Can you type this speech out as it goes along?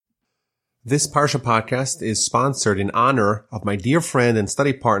This Parsha podcast is sponsored in honor of my dear friend and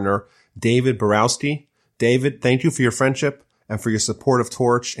study partner, David Borowski. David, thank you for your friendship and for your support of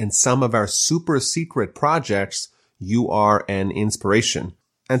Torch and some of our super secret projects. You are an inspiration.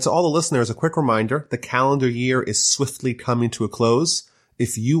 And to all the listeners, a quick reminder, the calendar year is swiftly coming to a close.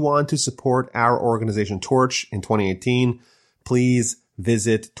 If you want to support our organization Torch in 2018, please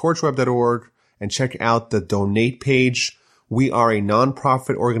visit torchweb.org and check out the donate page. We are a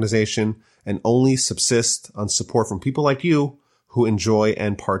nonprofit organization and only subsist on support from people like you who enjoy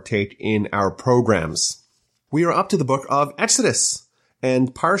and partake in our programs. We are up to the book of Exodus,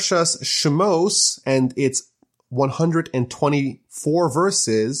 and Parshas Shemos and its 124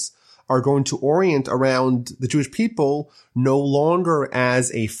 verses are going to orient around the Jewish people no longer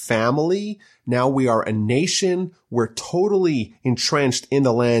as a family. Now we are a nation. We're totally entrenched in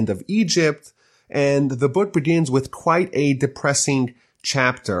the land of Egypt, and the book begins with quite a depressing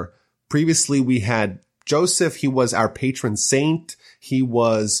chapter. Previously, we had Joseph. He was our patron saint. He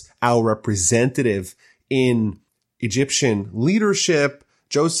was our representative in Egyptian leadership.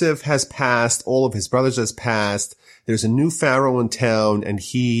 Joseph has passed. All of his brothers has passed. There's a new pharaoh in town, and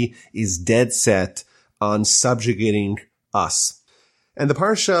he is dead set on subjugating us. And the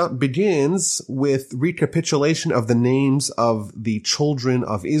parsha begins with recapitulation of the names of the children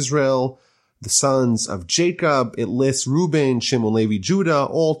of Israel, the sons of Jacob. It lists Reuben, Shimon, Levi, Judah,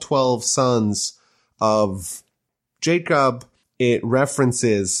 all 12 sons of Jacob. It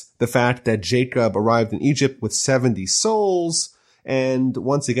references the fact that Jacob arrived in Egypt with 70 souls. And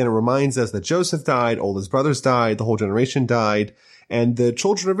once again, it reminds us that Joseph died, all his brothers died, the whole generation died. And the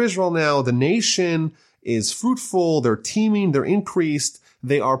children of Israel now, the nation is fruitful, they're teeming, they're increased,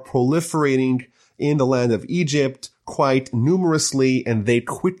 they are proliferating in the land of Egypt quite numerously, and they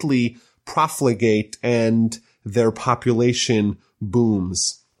quickly profligate and their population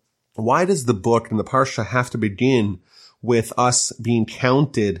booms. Why does the book and the parsha have to begin with us being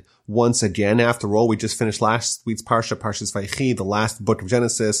counted once again? After all, we just finished last week's parsha, Parshas Vayechi, the last book of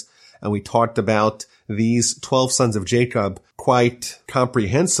Genesis, and we talked about these 12 sons of Jacob quite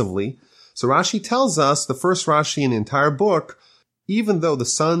comprehensively. So Rashi tells us, the first Rashi in the entire book, even though the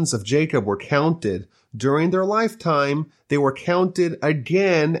sons of Jacob were counted during their lifetime, they were counted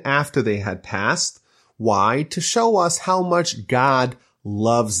again after they had passed. Why? To show us how much God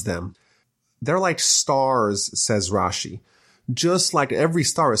loves them. They're like stars, says Rashi. Just like every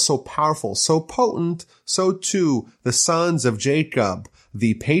star is so powerful, so potent, so too the sons of Jacob,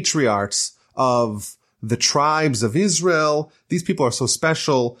 the patriarchs of the tribes of Israel, these people are so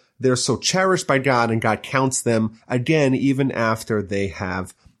special, they're so cherished by God, and God counts them again even after they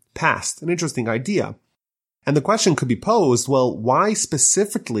have passed. An interesting idea. And the question could be posed, well, why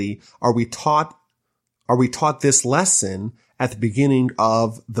specifically are we taught this lesson at the beginning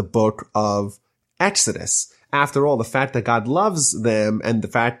of the book of Exodus? After all, the fact that God loves them and the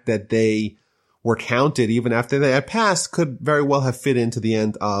fact that they were counted even after they had passed could very well have fit into the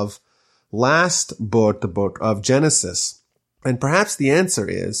end of last book, the book of Genesis. And perhaps the answer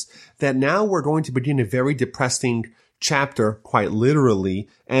is that now we're going to begin a very depressing chapter, quite literally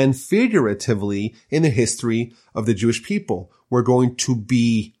and figuratively, in the history of the Jewish people. We're going to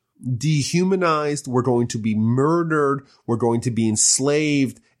be dehumanized. We're going to be murdered. We're going to be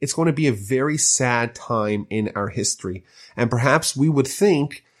enslaved. It's going to be a very sad time in our history. And perhaps we would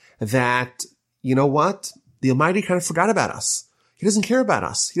think that, you know what? The Almighty kind of forgot about us. He doesn't care about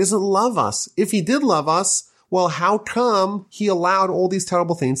us. He doesn't love us. If he did love us, well, how come he allowed all these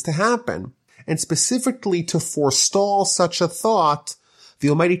terrible things to happen? And specifically to forestall such a thought, the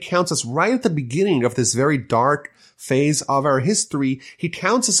Almighty counts us right at the beginning of this very dark phase of our history. He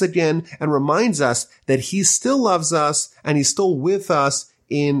counts us again and reminds us that he still loves us and he's still with us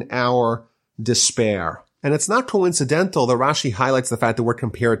in our despair. And it's not coincidental that Rashi highlights the fact that we're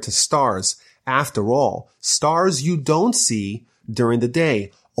compared to stars. After all, stars you don't see during the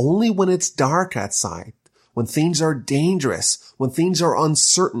day, only when it's dark outside. When things are dangerous, when things are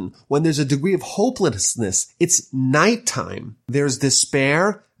uncertain, when there's a degree of hopelessness, it's nighttime. There's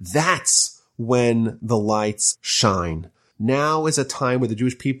despair. That's when the lights shine. Now is a time where the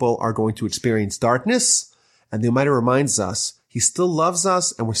Jewish people are going to experience darkness, and the Almighty reminds us he still loves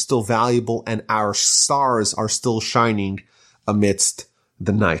us and we're still valuable and our stars are still shining amidst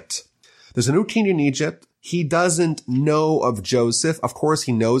the night. There's a new king in Egypt. He doesn't know of Joseph. Of course,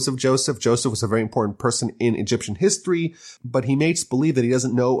 he knows of Joseph. Joseph was a very important person in Egyptian history, but he makes believe that he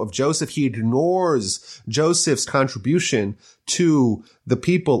doesn't know of Joseph. He ignores Joseph's contribution to the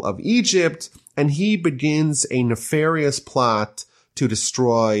people of Egypt, and he begins a nefarious plot to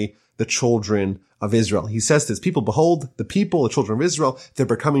destroy the children of Israel. He says to his people, behold, the people, the children of Israel, they're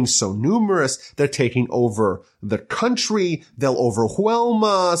becoming so numerous. They're taking over the country. They'll overwhelm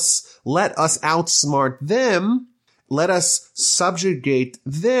us. Let us outsmart them. Let us subjugate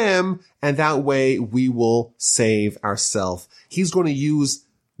them. And that way we will save ourselves. He's going to use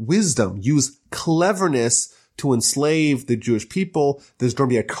wisdom, use cleverness to enslave the Jewish people. There's going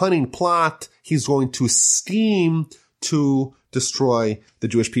to be a cunning plot. He's going to scheme to destroy the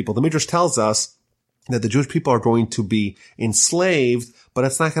Jewish people. The Midrash tells us that the Jewish people are going to be enslaved, but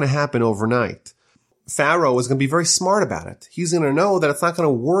it's not going to happen overnight. Pharaoh is going to be very smart about it. He's going to know that it's not going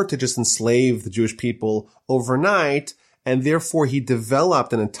to work to just enslave the Jewish people overnight, and therefore he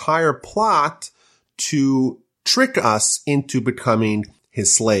developed an entire plot to trick us into becoming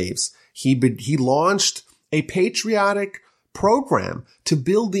his slaves. He launched a patriotic program to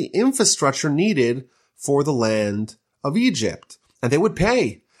build the infrastructure needed for the land of Egypt. And they would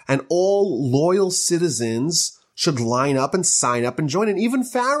pay. And all loyal citizens should line up and sign up and join. And even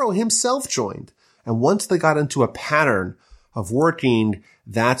Pharaoh himself joined. And once they got into a pattern of working,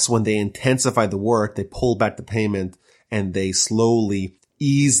 that's when they intensified the work. They pulled back the payment and they slowly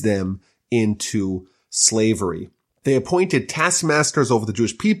eased them into slavery. They appointed taskmasters over the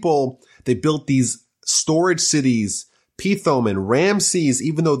Jewish people. They built these storage cities, Pithom and Ramses,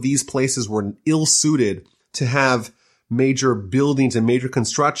 even though these places were ill-suited to have major buildings and major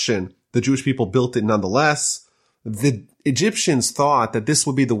construction, the Jewish people built it nonetheless. The Egyptians thought that this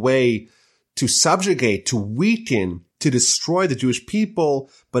would be the way to subjugate, to weaken, to destroy the Jewish people,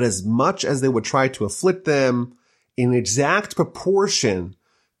 but as much as they would try to afflict them, in exact proportion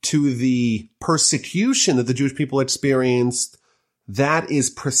to the persecution that the Jewish people experienced, that is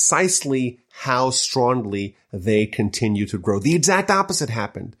precisely how strongly they continue to grow. The exact opposite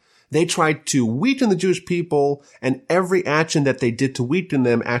happened. They tried to weaken the Jewish people, and every action that they did to weaken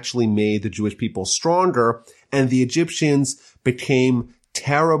them actually made the Jewish people stronger, and the Egyptians became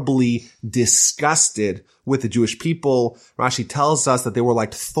terribly disgusted with the Jewish people. Rashi tells us that they were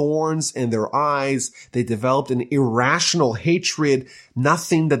like thorns in their eyes. They developed an irrational hatred.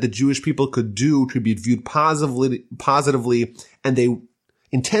 Nothing that the Jewish people could do could be viewed positively, and they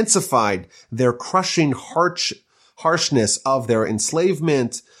intensified their crushing harshness of their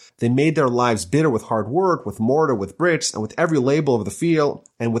enslavement. They made their lives bitter with hard work, with mortar, with bricks, and with every labor of the field.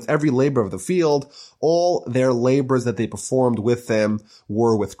 All their labors that they performed with them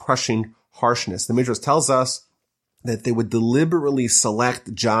were with crushing harshness. The Midrash tells us that they would deliberately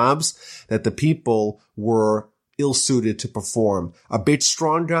select jobs that the people were ill-suited to perform. A big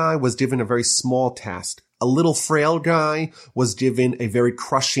strong guy was given a very small task. A little frail guy was given a very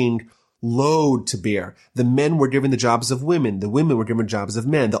crushing load to bear. The men were given the jobs of women. The women were given jobs of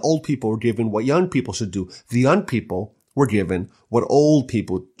men. The old people were given what young people should do. The young people were given what old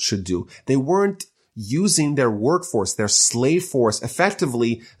people should do. They weren't using their workforce, their slave force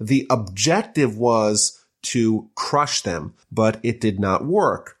effectively. The objective was to crush them, but it did not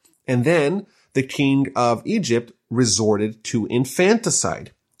work. And then the king of Egypt resorted to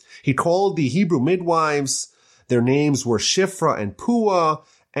infanticide. He called the Hebrew midwives. Their names were Shifra and Puah,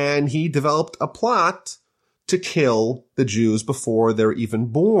 and he developed a plot to kill the Jews before they're even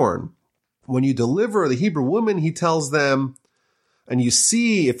born. When you deliver the Hebrew woman, he tells them, and you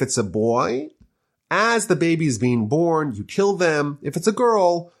see if it's a boy, as the baby is being born, you kill them. If it's a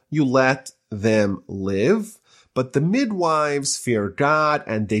girl, you let them live. But the midwives feared God,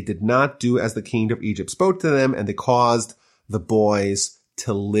 and they did not do as the king of Egypt spoke to them, and they caused the boys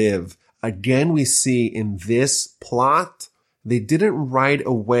to live. Again, we see in this plot, they didn't right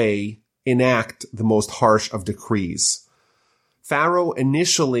away enact the most harsh of decrees. Pharaoh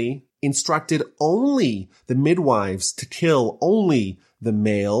initially instructed only the midwives to kill only the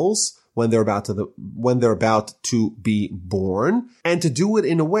males when they're about to be born, and to do it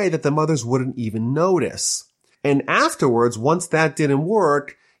in a way that the mothers wouldn't even notice. And afterwards, once that didn't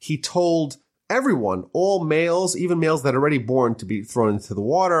work, he told everyone, all males, even males that are already born, to be thrown into the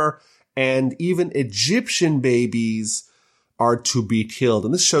water, and even Egyptian babies are to be killed.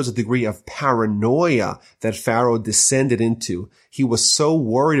 And this shows a degree of paranoia that Pharaoh descended into. He was so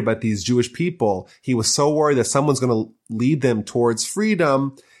worried about these Jewish people. He was so worried that someone's going to lead them towards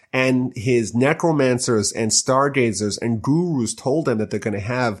freedom. And his necromancers and stargazers and gurus told him that they're going to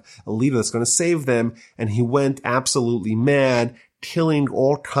have a leader that's going to save them. And he went absolutely mad, killing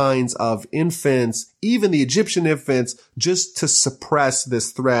all kinds of infants, even the Egyptian infants, just to suppress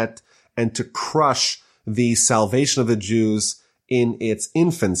this threat and to crush the salvation of the Jews in its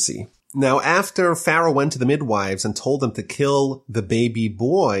infancy. Now, after Pharaoh went to the midwives and told them to kill the baby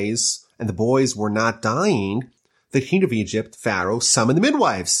boys, and the boys were not dying, the king of Egypt, Pharaoh, summoned the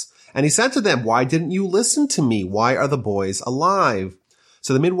midwives. And he said to them, why didn't you listen to me? Why are the boys alive?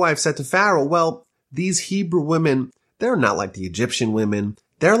 So the midwife said to Pharaoh, well, these Hebrew women, they're not like the Egyptian women.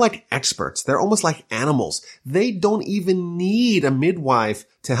 They're like experts. They're almost like animals. They don't even need a midwife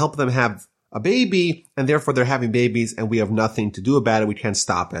to help them have a baby, and therefore they're having babies, and we have nothing to do about it. We can't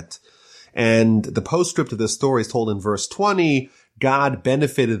stop it. And the postscript of this story is told in verse 20. God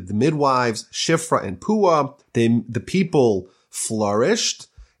benefited the midwives, Shifra and Puah. The people flourished.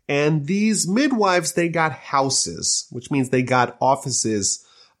 And these midwives, they got houses, which means they got offices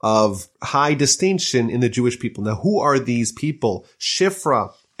of high distinction in the Jewish people. Now, who are these people?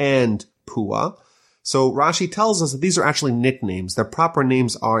 Shifra and Puah. So Rashi tells us that these are actually nicknames. Their proper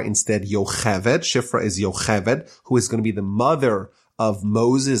names are instead Yocheved. Shifra is Yocheved, who is going to be the mother of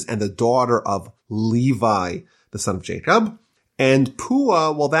Moses and the daughter of Levi, the son of Jacob. And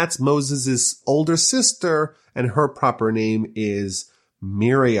Puah, well, that's Moses' older sister, and her proper name is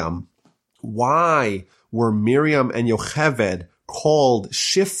Miriam. Why were Miriam and Yocheved called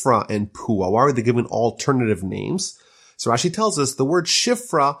Shifra and Puah? Why were they given alternative names? So Rashi tells us the word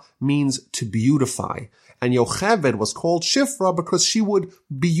Shifra means to beautify. And Yocheved was called Shifra because she would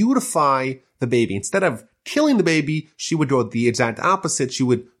beautify the baby. Instead of killing the baby, she would do the exact opposite. She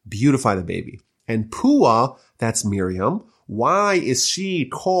would beautify the baby. And Puah, that's Miriam. Why is she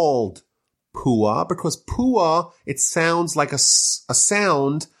called Puah? Because Puah, it sounds like a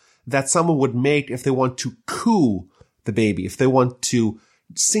sound that someone would make if they want to coo the baby, if they want to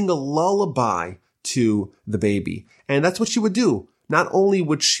sing a lullaby to the baby. And that's what she would do. Not only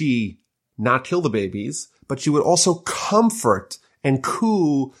would she not kill the babies, but she would also comfort and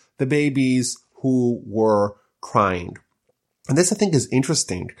coo the babies who were crying. And this, I think, is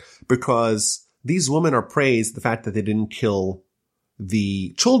interesting because these women are praised the fact that they didn't kill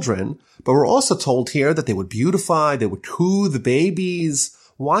the children, but we're also told here that they would beautify, they would coo the babies.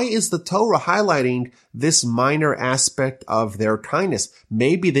 Why is the Torah highlighting this minor aspect of their kindness?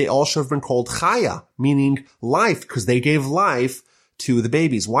 Maybe they all should have been called Chaya, meaning life, because they gave life to the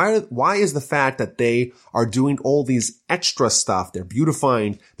babies. Why is the fact that they are doing all these extra stuff? They're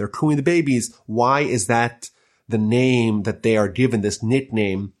beautifying, they're cooing the babies. Why is that the name that they are given, this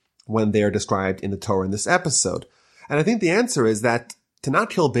nickname, when they are described in the Torah in this episode? And I think the answer is that to not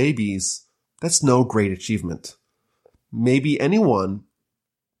kill babies, that's no great achievement. Maybe anyone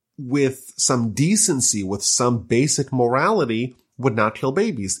with some decency, with some basic morality, would not kill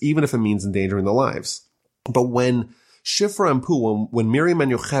babies, even if it means endangering their lives. But when Shifra and Puah, when Miriam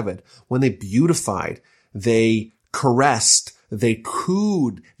and Yocheved, when they beautified, they caressed, they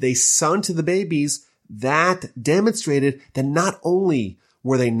cooed, they sung to the babies, that demonstrated that not only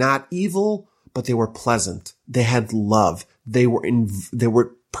were they not evil, but they were pleasant. They had love. They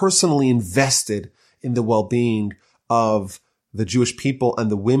were personally invested in the well-being of the Jewish people and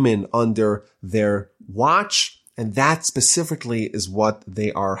the women under their watch. And that specifically is what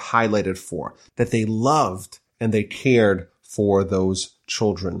they are highlighted for, that they loved and they cared for those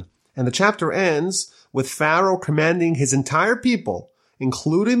children. And the chapter ends with Pharaoh commanding his entire people,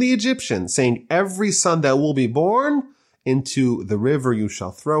 including the Egyptians, saying, every son that will be born, into the river you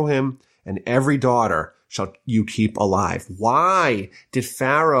shall throw him, and every daughter shall you keep alive. Why did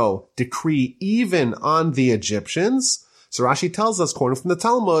Pharaoh decree even on the Egyptians? So Rashi tells us, quoting from the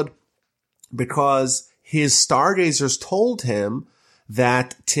Talmud, because his stargazers told him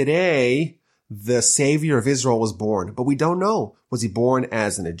that today the Savior of Israel was born. But we don't know. Was he born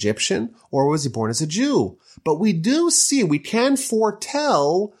as an Egyptian or was he born as a Jew? But we do see, we can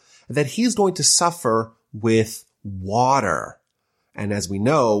foretell that he's going to suffer with water. And as we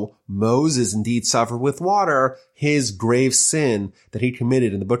know, Moses indeed suffered with water. His grave sin that he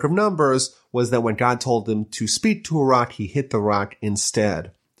committed in the book of Numbers was that when God told him to speak to a rock, he hit the rock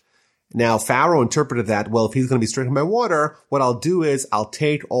instead. Now, Pharaoh interpreted that, well, if he's going to be stricken by water, what I'll do is I'll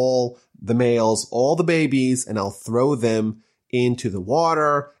take all the males, all the babies, and I'll throw them into the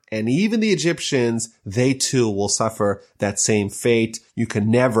water. And even the Egyptians, they too will suffer that same fate. You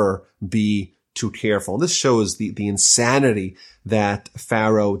can never be too careful. And this shows the insanity that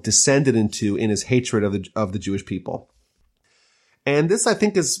Pharaoh descended into in his hatred of the Jewish people. And this, I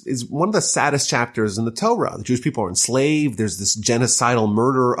think, is one of the saddest chapters in the Torah. The Jewish people are enslaved. There's this genocidal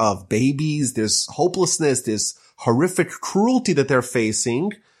murder of babies. There's hopelessness. There's horrific cruelty that they're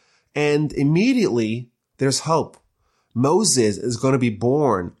facing. And immediately there's hope. Moses is going to be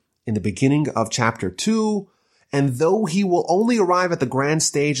born in the beginning of chapter 2. And though he will only arrive at the grand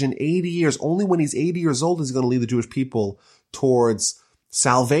stage in 80 years, only when he's 80 years old is he going to lead the Jewish people towards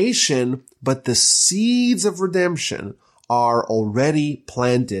salvation. But the seeds of redemption are already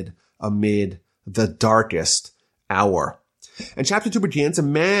planted amid the darkest hour. And chapter 2 begins, a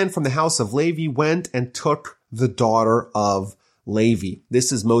man from the house of Levi went and took the daughter of Levi.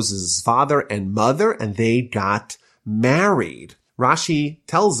 This is Moses' father and mother, and they got married. Rashi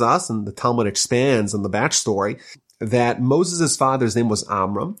tells us, and the Talmud expands on the backstory, that Moses' father's name was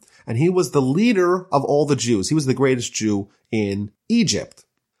Amram, and he was the leader of all the Jews. He was the greatest Jew in Egypt.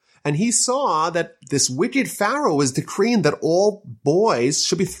 And he saw that this wicked Pharaoh is decreeing that all boys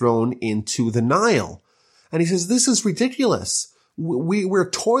should be thrown into the Nile. And he says, this is ridiculous. We're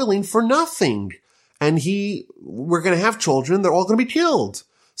toiling for nothing. And we're going to have children. They're all going to be killed.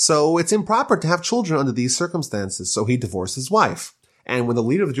 So it's improper to have children under these circumstances. So he divorced his wife. And when the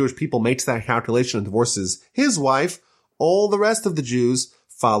leader of the Jewish people makes that calculation and divorces his wife, all the rest of the Jews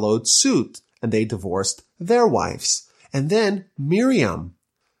followed suit and they divorced their wives. And then Miriam,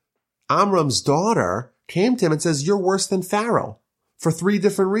 Amram's daughter, came to him and says, you're worse than Pharaoh for 3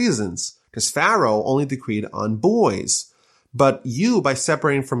 different reasons. Because Pharaoh only decreed on boys. But you, by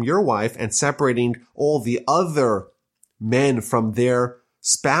separating from your wife and separating all the other men from their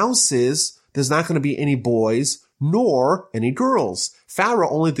spouses, there's not going to be any boys nor any girls. Pharaoh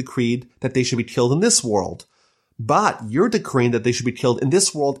only decreed that they should be killed in this world. But you're decreeing that they should be killed in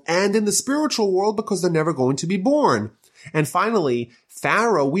this world and in the spiritual world because they're never going to be born. And finally,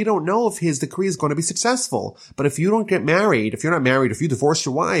 Pharaoh, we don't know if his decree is going to be successful. But if you don't get married, if you're not married, if you divorce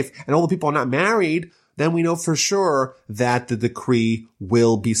your wife and all the people are not married, then we know for sure that the decree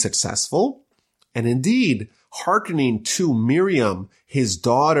will be successful. And indeed, hearkening to Miriam, his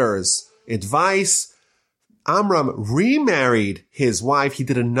daughter's advice, Amram remarried his wife. He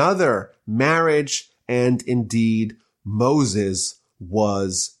did another marriage, and indeed, Moses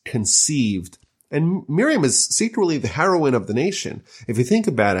was conceived. And Miriam is secretly the heroine of the nation. If you think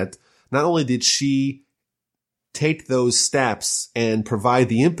about it, not only did she take those steps and provide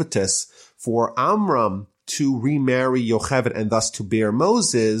the impetus for Amram to remarry Yocheved and thus to bear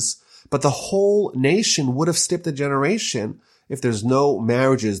Moses, but the whole nation would have skipped a generation if there's no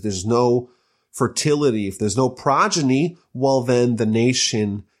marriages, there's no fertility, if there's no progeny, well then the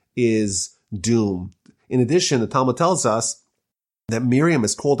nation is doomed. In addition, the Talmud tells us that Miriam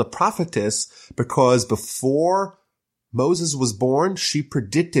is called a prophetess because before Moses was born, she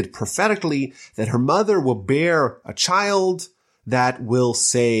predicted prophetically that her mother will bear a child that will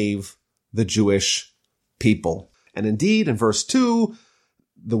save the Jewish people. And indeed, in verse 2,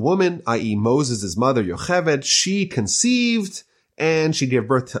 the woman, i.e. Moses' mother, Yocheved, she conceived and she gave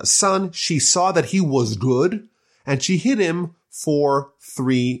birth to a son. She saw that he was good and she hid him for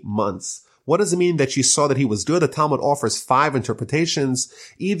 3 months. What does it mean that she saw that he was good? The Talmud offers 5 interpretations,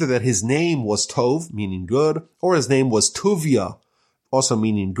 either that his name was Tov, meaning good, or his name was Tuvia, also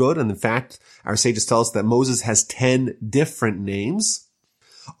meaning good. And in fact, our sages tell us that Moses has 10 different names.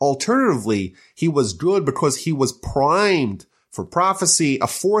 Alternatively, he was good because he was primed for prophecy. A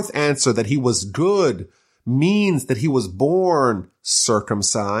 4th answer, that he was good, means that he was born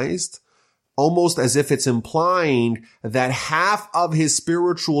circumcised, almost as if it's implying that half of his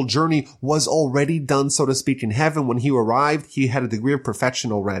spiritual journey was already done, so to speak, in heaven. When he arrived, he had a degree of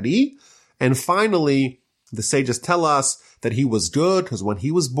perfection already. And finally, the sages tell us that he was good because when he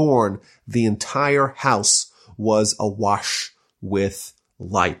was born, the entire house was awash with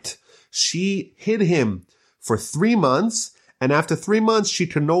light. She hid him for 3 months, and after 3 months, she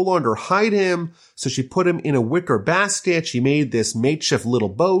could no longer hide him, so she put him in a wicker basket. She made this makeshift little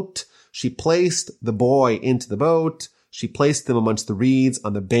boat. She placed the boy into the boat. She placed him amongst the reeds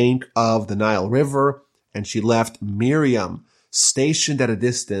on the bank of the Nile River, and she left Miriam stationed at a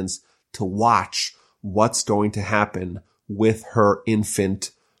distance to watch what's going to happen with her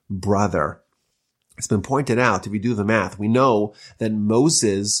infant brother. It's been pointed out, if you do the math, we know that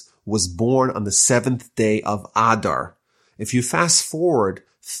Moses was born on the 7th day of Adar. If you fast forward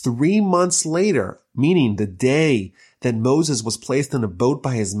 3 months later, meaning the day that Moses was placed in a boat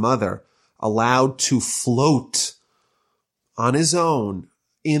by his mother, allowed to float on his own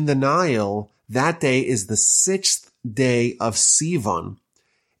in the Nile, that day is the 6th day of Sivan.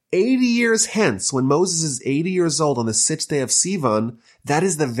 80 years hence, when Moses is 80 years old on the 6th day of Sivan, that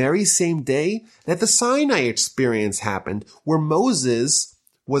is the very same day that the Sinai experience happened, where Moses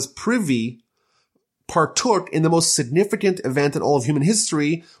was partook in the most significant event in all of human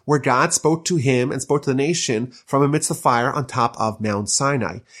history, where God spoke to him and spoke to the nation from amidst the fire on top of Mount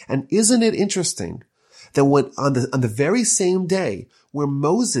Sinai. And isn't it interesting that when on the very same day where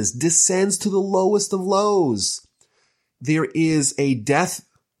Moses descends to the lowest of lows, there is a death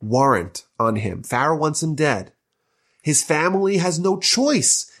warrant on him. Pharaoh wants him dead. His family has no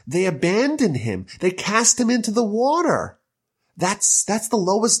choice. They abandon him. They cast him into the water. That's the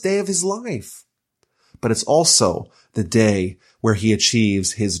lowest day of his life. but it's also the day where he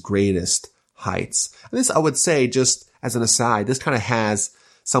achieves his greatest heights. And this, I would say, just as an aside, this kind of has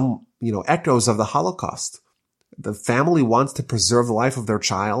some, echoes of the Holocaust. The family wants to preserve the life of their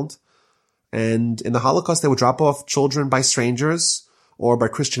child. And in the Holocaust, they would drop off children by strangers or by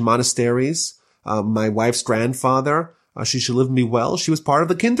Christian monasteries. My wife's grandfather, she should live me well. She was part of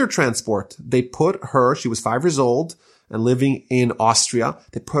the Kindertransport. They put her, she was 5 years old and living in Austria.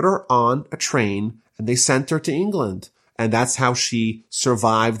 They put her on a train and they sent her to England. And that's how she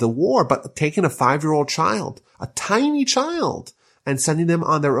survived the war. But taking a 5-year-old child, a tiny child, and sending them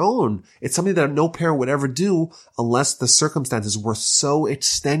on their own, it's something that no parent would ever do unless the circumstances were so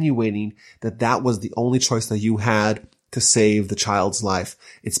extenuating that that was the only choice that you had to save the child's life.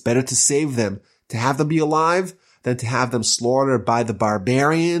 It's better to save them, to have them be alive, than to have them slaughtered by the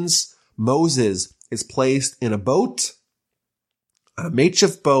barbarians. Moses is placed in a boat, a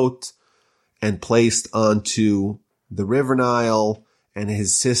makeshift boat, and placed onto the River Nile, and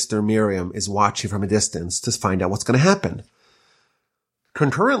his sister Miriam is watching from a distance to find out what's going to happen.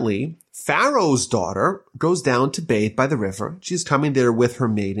 Concurrently, Pharaoh's daughter goes down to bathe by the river. She's coming there with her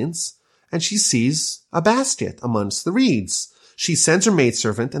maidens, and she sees a basket amongst the reeds. She sends her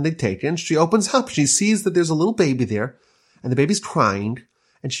maidservant, and they take it, and she opens up. She sees that there's a little baby there, and the baby's crying,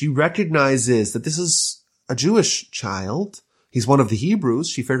 and she recognizes that this is a Jewish child. He's one of the Hebrews.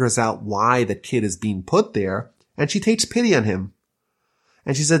 She figures out why the kid is being put there, and she takes pity on him.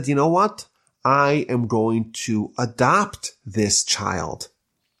 And she said, you know what? I am going to adopt this child.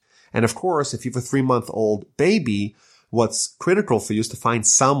 And of course, if you have a 3-month-old baby, what's critical for you is to find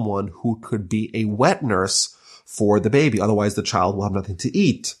someone who could be a wet nurse for the baby. Otherwise, the child will have nothing to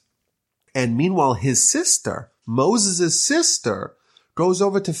eat. And meanwhile, his sister, Moses' sister, goes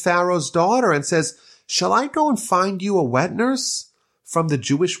over to Pharaoh's daughter and says, shall I go and find you a wet nurse from the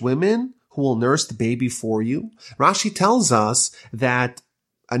Jewish women who will nurse the baby for you? Rashi tells us that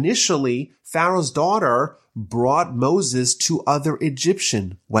initially, Pharaoh's daughter brought Moses to other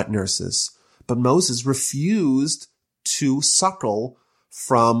Egyptian wet nurses, but Moses refused to suckle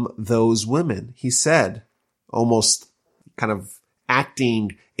from those women. He said, almost kind of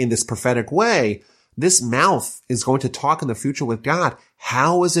acting in this prophetic way, this mouth is going to talk in the future with God.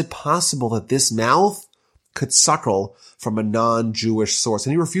 How is it possible that this mouth could suckle from a non-Jewish source?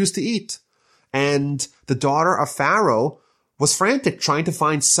 And he refused to eat. And the daughter of Pharaoh was frantic, trying to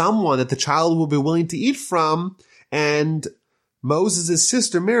find someone that the child would be willing to eat from. And Moses'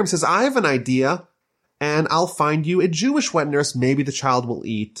 sister Miriam says, I have an idea, and I'll find you a Jewish wet nurse. Maybe the child will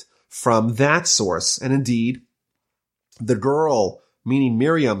eat from that source. And indeed, the girl, meaning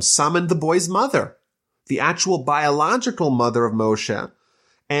Miriam, summoned the boy's mother, the actual biological mother of Moshe,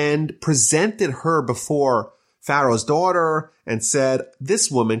 and presented her before Pharaoh's daughter and said, this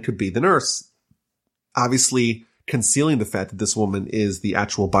woman could be the nurse. Obviously, concealing the fact that this woman is the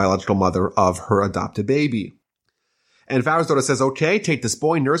actual biological mother of her adopted baby. And Pharaoh's daughter says, okay, take this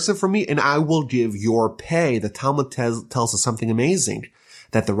boy, nurse him for me, and I will give your pay. The Talmud tells us something amazing,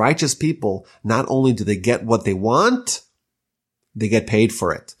 that the righteous people, not only do they get what they want, they get paid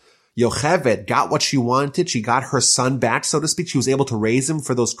for it. Yocheved got what she wanted. She got her son back, so to speak. She was able to raise him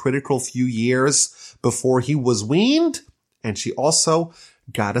for those critical few years before he was weaned. And she also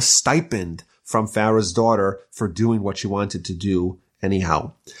got a stipend from Pharaoh's daughter for doing what she wanted to do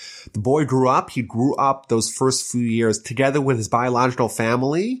anyhow. The boy grew up. He grew up those first few years together with his biological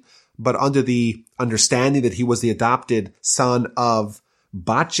family, but under the understanding that he was the adopted son of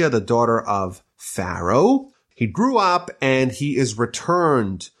Batya, the daughter of Pharaoh. He grew up and he is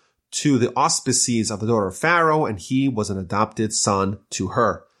returned to the auspices of the daughter of Pharaoh, and he was an adopted son to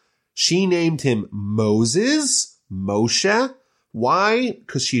her. She named him Moses, Moshe. Why?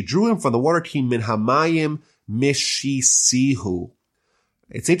 Because she drew him from the water, ki min hamayim mishisihu.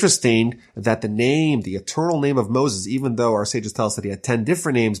 It's interesting that the name, the eternal name of Moses, even though our sages tell us that he had 10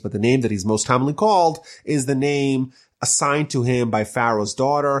 different names, but the name that he's most commonly called is the name assigned to him by Pharaoh's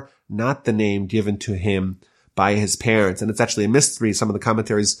daughter, not the name given to him by his parents. And it's actually a mystery. Some of the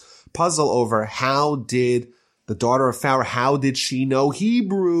commentaries puzzle over how did the daughter of Pharaoh, how did she know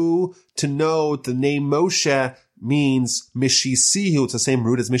Hebrew to know the name Moshe means Mishisihu? It's the same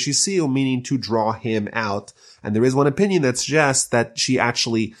root as Mishisihu, meaning to draw him out. And there is one opinion that suggests that she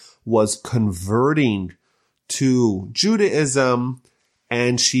actually was converting to Judaism,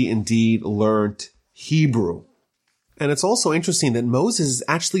 and she indeed learned Hebrew. And it's also interesting that Moses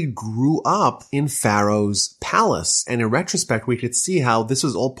actually grew up in Pharaoh's palace. And in retrospect, we could see how this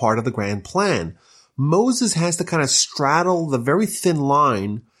was all part of the grand plan. Moses has to kind of straddle the very thin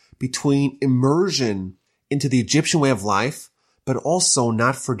line between immersion into the Egyptian way of life, but also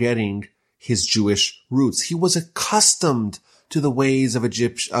not forgetting his Jewish roots. He was accustomed to the ways of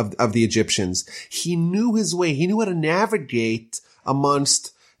the Egyptians. He knew his way. He knew how to navigate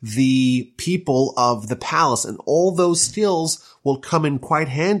amongst the people of the palace, and all those skills will come in quite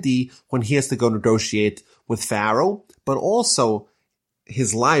handy when he has to go negotiate with Pharaoh, but also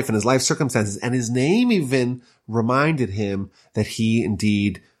his life and his life circumstances, and his name even reminded him that he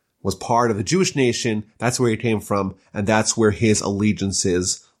indeed was part of the Jewish nation. That's where he came from, and that's where his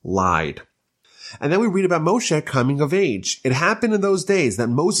allegiances lied. And then we read about Moshe coming of age. It happened in those days that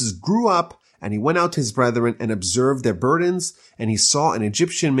Moses grew up, and he went out to his brethren and observed their burdens, and he saw an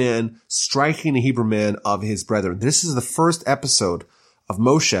Egyptian man striking a Hebrew man of his brethren. This is the first episode of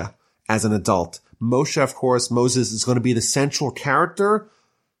Moshe as an adult. Moshe, of course, Moses is going to be the central character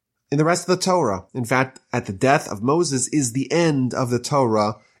in the rest of the Torah. In fact, at the death of Moses is the end of the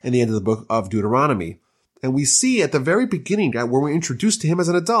Torah and the end of the book of Deuteronomy. And we see at the very beginning, where we're introduced to him as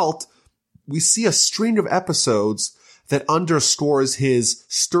an adult, we see a string of episodes that underscores his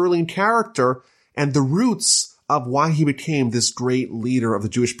sterling character and the roots of why he became this great leader of the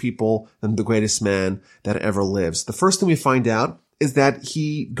Jewish people and the greatest man that ever lives. The first thing we find out is that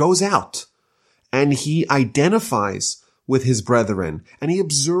he goes out and he identifies with his brethren, and he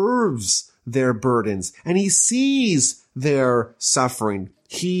observes their burdens, and he sees their suffering.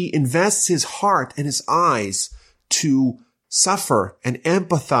 He invests his heart and his eyes to suffer and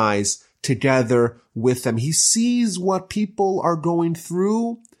empathize together with them. He sees what people are going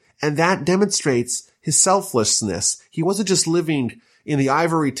through, and that demonstrates his selflessness. He wasn't just living in the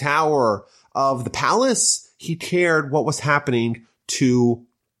ivory tower of the palace. He cared what was happening to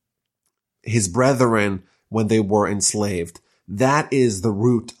his brethren when they were enslaved. That is the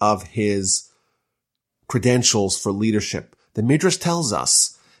root of his credentials for leadership. The Midrash tells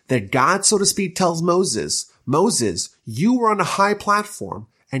us that God, so to speak, tells Moses, you were on a high platform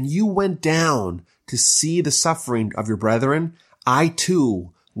and you went down to see the suffering of your brethren. I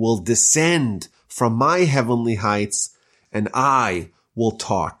too will descend from my heavenly heights and I will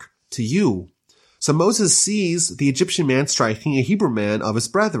talk to you. So Moses sees the Egyptian man striking a Hebrew man of his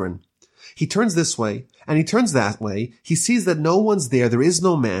brethren. He turns this way and he turns that way. He sees that no one's there. There is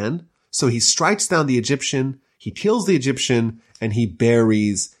no man. So he strikes down the Egyptian. He kills the Egyptian and he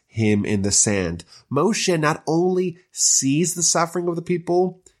buries him in the sand. Moshe not only sees the suffering of the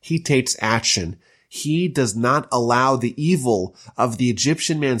people, he takes action. He does not allow the evil of the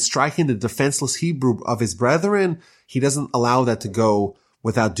Egyptian man striking the defenseless Hebrew of his brethren. He doesn't allow that to go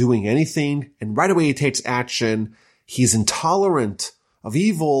without doing anything. And right away he takes action. He's intolerant of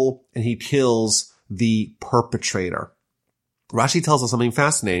evil and he kills the perpetrator. Rashi tells us something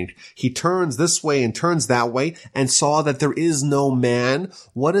fascinating. He turns this way and turns that way and saw that there is no man.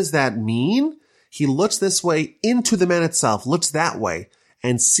 What does that mean? He looks this way into the man itself, looks that way,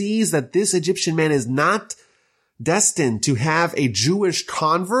 and sees that this Egyptian man is not destined to have a Jewish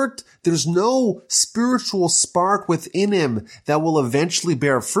convert. There's no spiritual spark within him that will eventually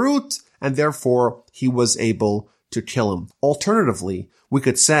bear fruit, and therefore he was able to kill him. Alternatively, we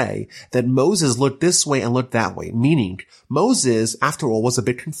could say that Moses looked this way and looked that way, meaning Moses, after all, was a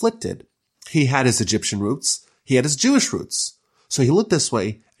bit conflicted. He had his Egyptian roots. He had his Jewish roots. So he looked this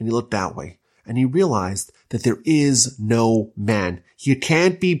way and he looked that way. And he realized that there is no man. You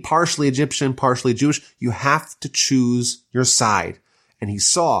can't be partially Egyptian, partially Jewish. You have to choose your side. And he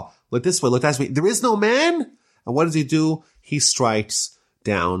saw, look this way, look that way. There is no man. And what does he do? He strikes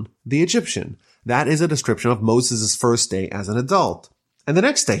down the Egyptian. That is a description of Moses' first day as an adult. And the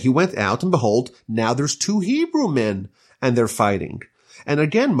next day he went out, and behold, now there's two Hebrew men, and they're fighting. And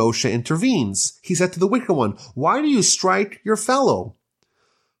again Moshe intervenes. He said to the wicked one, why do you strike your fellow?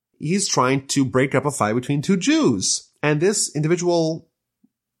 He's trying to break up a fight between two Jews. And this individual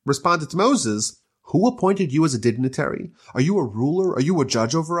responded to Moses, who appointed you as a dignitary? Are you a ruler? Are you a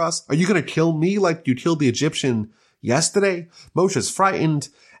judge over us? Are you going to kill me like you killed the Egyptian yesterday? Moshe's frightened,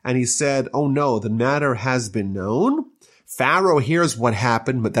 and he said, oh no, the matter has been known. Pharaoh hears what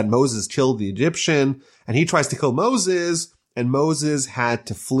happened, but that Moses killed the Egyptian, and he tries to kill Moses, and Moses had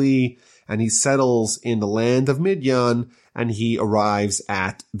to flee, and he settles in the land of Midian, and he arrives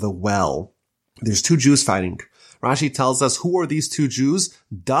at the well. There's two Jews fighting. Rashi tells us, who are these two Jews?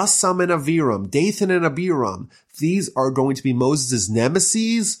 Dasam and Aviram, Dathan and Abiram. These are going to be Moses'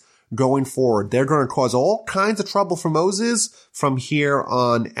 nemesis going forward. They're going to cause all kinds of trouble for Moses from here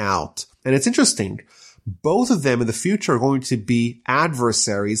on out. And it's interesting. Both of them in the future are going to be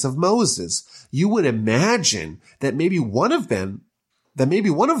adversaries of Moses. You would imagine that maybe one of them,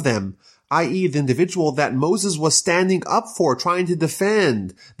 i.e. the individual that Moses was standing up for, trying to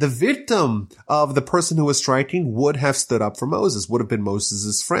defend, the victim of the person who was striking, would have stood up for Moses, would have been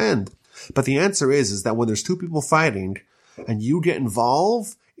Moses' friend. But the answer is that when there's two people fighting and you get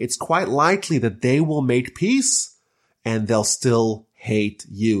involved, it's quite likely that they will make peace and they'll still hate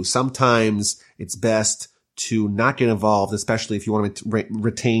you. Sometimes it's best to not get involved, especially if you want to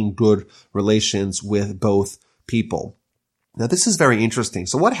retain good relations with both people. Now, this is very interesting.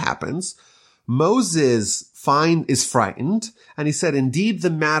 So what happens? Moses is frightened, and he said, indeed, the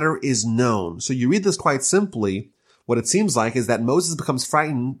matter is known. So you read this quite simply. What it seems like is that Moses becomes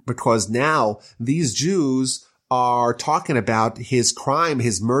frightened because now these Jews are talking about his crime,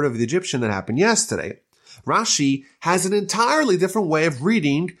 his murder of the Egyptian that happened yesterday. Rashi has an entirely different way of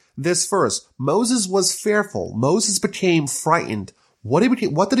reading this verse. Moses was fearful. Moses became frightened. What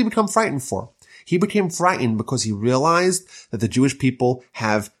did he become frightened for? He became frightened because he realized that the Jewish people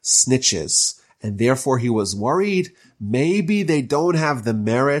have snitches, and therefore he was worried maybe they don't have the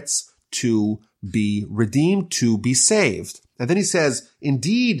merits to be redeemed, to be saved. And then he says,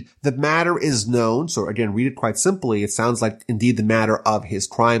 indeed, the matter is known. So again, read it quite simply. It sounds like indeed the matter of his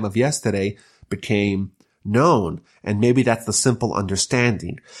crime of yesterday became known. And maybe that's the simple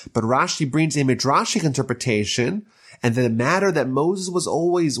understanding. But Rashi brings a midrashic interpretation, and the matter that Moses was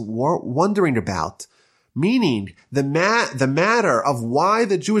always wondering about, meaning the matter of why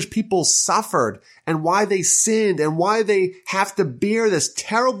the Jewish people suffered and why they sinned and why they have to bear this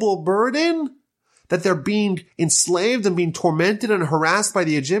terrible burden, that they're being enslaved and being tormented and harassed by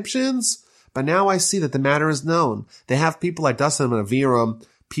the Egyptians. But now I see that the matter is known. They have people like Dathan and Aviram,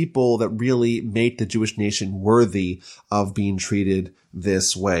 people that really make the Jewish nation worthy of being treated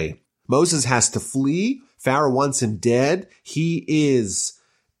this way. Moses has to flee. Pharaoh wants him dead. He is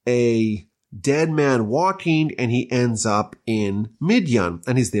a dead man walking, and he ends up in Midian,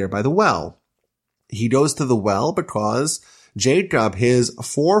 and he's there by the well. He goes to the well because Jacob, his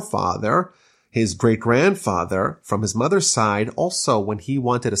forefather, his great-grandfather from his mother's side, also when he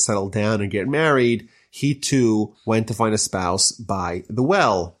wanted to settle down and get married, he too went to find a spouse by the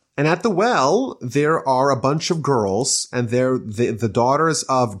well. And at the well, there are a bunch of girls, and they're the daughters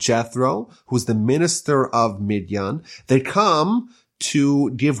of Jethro, who's the minister of Midian. They come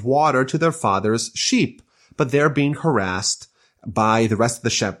to give water to their father's sheep, but they're being harassed by the rest of the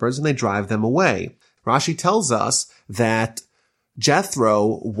shepherds, and they drive them away. Rashi tells us that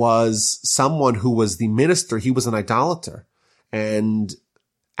Jethro was someone who was the minister. He was an idolater. And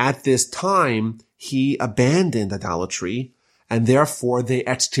at this time, he abandoned idolatry, and therefore they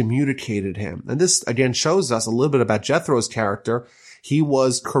excommunicated him. And this again shows us a little bit about Jethro's character. He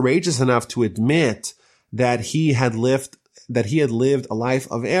was courageous enough to admit that he had lived a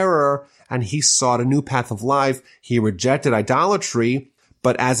life of error, and he sought a new path of life. He rejected idolatry,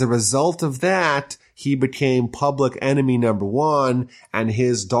 but as a result of that, he became public enemy number one, and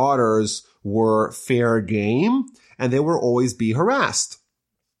his daughters were fair game, and they will always be harassed.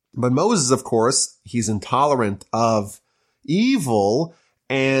 But Moses, of course, he's intolerant of evil,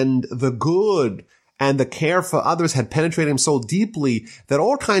 and the good and the care for others had penetrated him so deeply that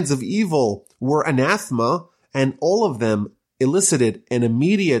all kinds of evil were anathema, and all of them elicited an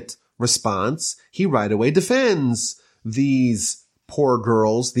immediate response. He right away defends these poor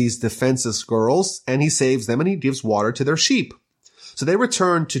girls, these defenseless girls, and he saves them, and he gives water to their sheep. So they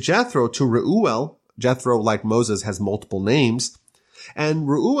return to Jethro, to Reuel. Jethro, like Moses, has multiple names. And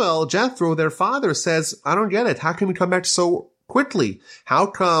Reuel, Jethro, their father, says, I don't get it. How can we come back so quickly? How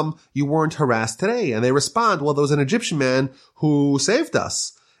come you weren't harassed today? And they respond, well, there was an Egyptian man who saved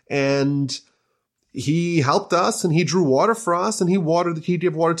us, and he helped us, and he drew water for us, and he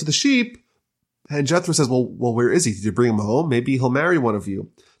gave water to the sheep. And Jethro says, well, where is he? Did you bring him home? Maybe he'll marry one of you.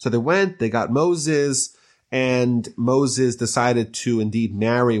 So they went, they got Moses, and Moses decided to indeed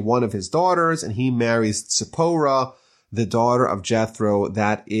marry one of his daughters, and he marries Zipporah, the daughter of Jethro.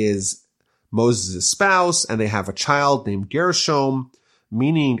 That is Moses' spouse, and they have a child named Gershom,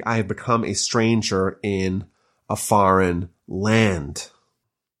 meaning I have become a stranger in a foreign land.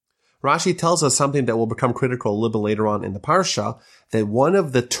 Rashi tells us something that will become critical a little bit later on in the Parsha, that one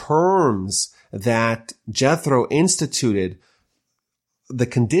of the terms that Jethro instituted, the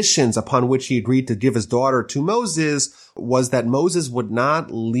conditions upon which he agreed to give his daughter to Moses, was that Moses would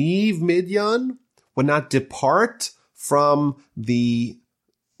not leave Midian, would not depart from the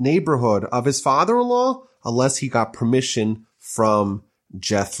neighborhood of his father-in-law unless he got permission from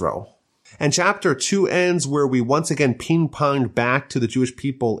Jethro. And chapter 2 ends where we once again ping-pong back to the Jewish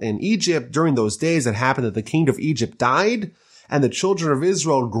people in Egypt. During those days, it happened that the king of Egypt died, and the children of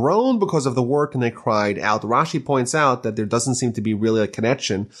Israel groaned because of the work, and they cried out. Rashi points out that there doesn't seem to be really a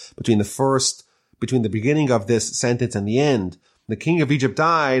connection between the beginning of this sentence and the end. The king of Egypt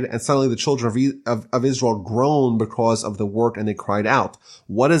died, and suddenly the children of Israel groaned because of the work, and they cried out.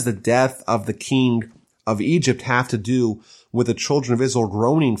 What does the death of the king of Egypt have to do with the children of Israel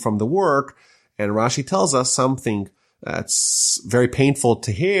groaning from the work? And Rashi tells us something that's very painful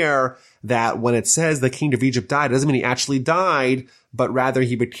to hear, that when it says the king of Egypt died, it doesn't mean he actually died, but rather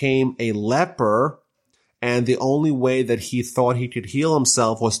he became a leper, and the only way that he thought he could heal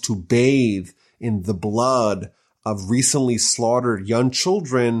himself was to bathe in the blood of recently slaughtered young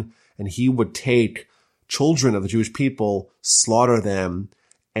children, and he would take children of the Jewish people, slaughter them,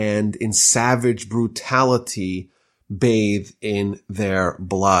 and in savage brutality bathe in their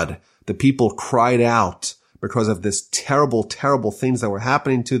blood. The people cried out because of this terrible, terrible things that were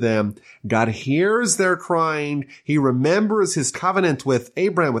happening to them. God hears their crying. He remembers his covenant with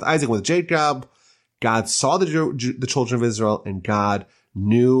Abraham, with Isaac, with Jacob. God saw the children of Israel, and God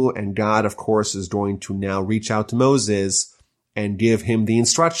knew, and God, of course, is going to now reach out to Moses and give him the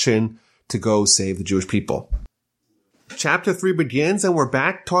instruction to go save the Jewish people. Chapter 3 begins, and we're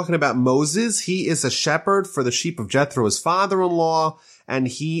back talking about Moses. He is a shepherd for the sheep of Jethro, his father-in-law, and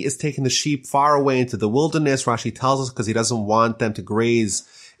he is taking the sheep far away into the wilderness. Rashi tells us because he doesn't want them to graze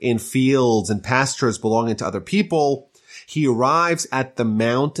in fields and pastures belonging to other people. He arrives at the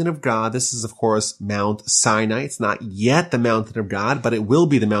mountain of God. This is, of course, Mount Sinai. It's not yet the mountain of God, but it will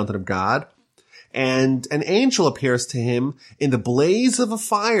be the mountain of God. And an angel appears to him in the blaze of a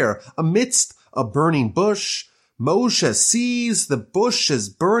fire amidst a burning bush. Moshe sees the bush is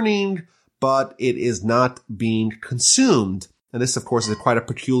burning, but it is not being consumed. And this, of course, is quite a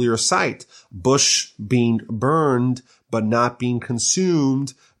peculiar sight. Bush being burned, but not being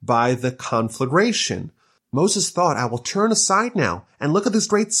consumed by the conflagration. Moses thought, I will turn aside now and look at this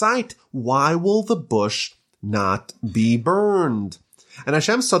great sight. Why will the bush not be burned? And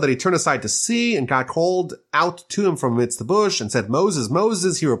Hashem saw that he turned aside to see, and God called out to him from amidst the bush and said, Moses,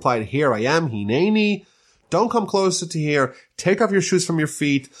 Moses. He replied, Here I am, Hineni. Don't come closer to here. Take off your shoes from your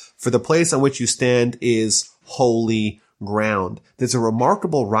feet, for the place on which you stand is holy ground. There's a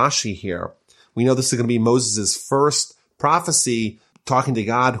remarkable Rashi here. We know this is going to be Moses' first prophecy, talking to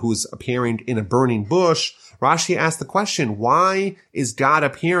God who's appearing in a burning bush. Rashi asked the question, why is God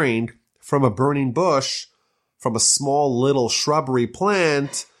appearing from a burning bush, from a small little shrubbery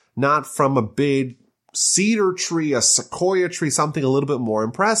plant, not from a big cedar tree, a sequoia tree, something a little bit more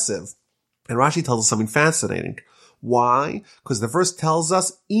impressive? And Rashi tells us something fascinating. Why? Because the verse tells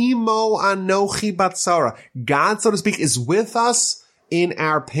us, Imo anochi batzara. God, so to speak, is with us in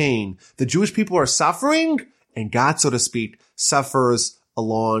our pain. The Jewish people are suffering, and God, so to speak, suffers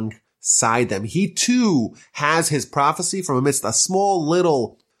alongside them. He too has his prophecy from amidst a small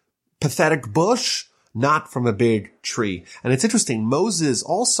little pathetic bush, not from a big tree. And it's interesting, Moses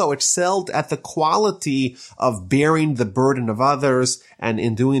also excelled at the quality of bearing the burden of others, and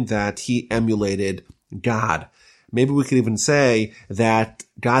in doing that, he emulated God. Maybe we could even say that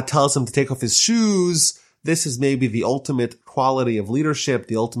God tells him to take off his shoes. This is maybe the ultimate quality of leadership,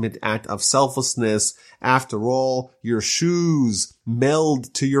 the ultimate act of selflessness. After all, your shoes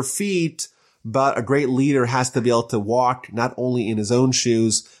meld to your feet, but a great leader has to be able to walk not only in his own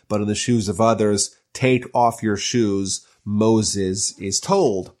shoes, but in the shoes of others. Take off your shoes, Moses is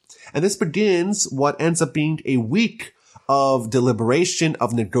told. And this begins what ends up being a week of deliberation,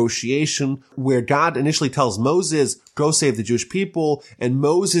 of negotiation, where God initially tells Moses, go save the Jewish people, and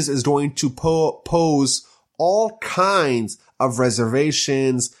Moses is going to pose all kinds of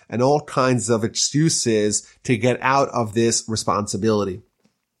reservations and all kinds of excuses to get out of this responsibility.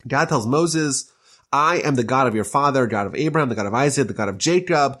 God tells Moses, I am the God of your father, God of Abraham, the God of Isaac, the God of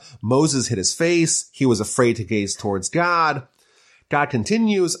Jacob. Moses hid his face. He was afraid to gaze towards God. God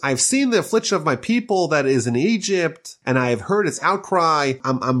continues, I've seen the affliction of my people that is in Egypt, and I have heard its outcry.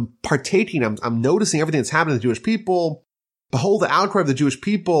 I'm partaking, I'm noticing everything that's happening to the Jewish people. Behold, the outcry of the Jewish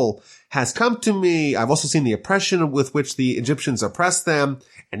people has come to me. I've also seen the oppression with which the Egyptians oppress them.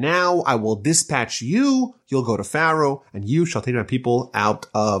 And now I will dispatch you. You'll go to Pharaoh, and you shall take my people out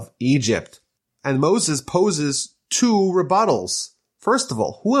of Egypt. And Moses poses two rebuttals. First of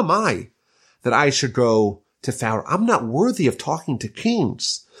all, who am I that I should go to Pharaoh? I'm not worthy of talking to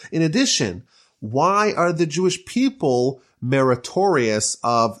kings. In addition, why are the Jewish people meritorious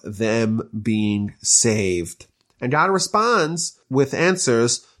of them being saved? And God responds with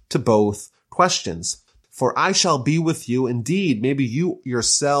answers to both questions. For I shall be with you. Indeed, maybe you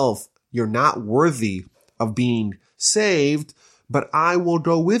yourself, you're not worthy of being saved, but I will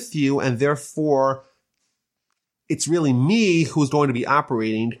go with you, and therefore it's really me who's going to be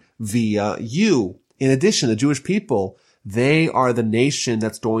operating via you. In addition, the Jewish people, they are the nation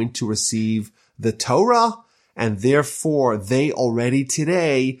that's going to receive the Torah, and therefore they already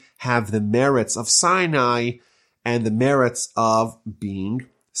today have the merits of Sinai and the merits of being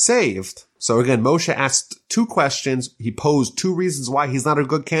saved. So again, Moshe asked two questions. He posed two reasons why he's not a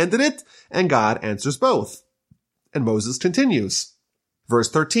good candidate, and God answers both. And Moses continues. Verse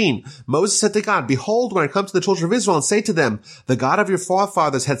 13, Moses said to God, "Behold, when I come to the children of Israel and say to them, the God of your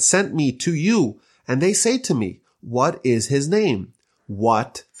forefathers had sent me to you, and they say to me, what is his name?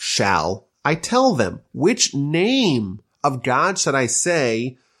 What shall I tell them? Which name of God should I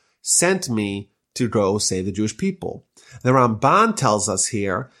say sent me to go save the Jewish people?" The Ramban tells us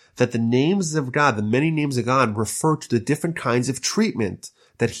here that the names of God, the many names of God, refer to the different kinds of treatment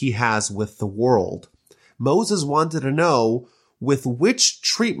that he has with the world. Moses wanted to know, with which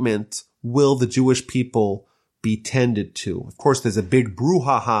treatment will the Jewish people be tended to? Of course, there's a big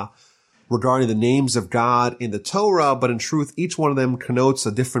brouhaha regarding the names of God in the Torah, but in truth, each one of them connotes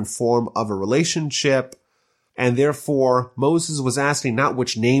a different form of a relationship. And therefore, Moses was asking not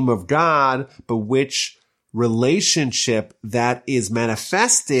which name of God, but which relationship that is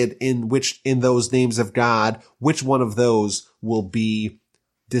manifested in those names of God, which one of those will be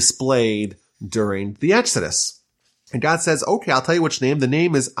displayed during the Exodus. And God says, okay, I'll tell you which name. The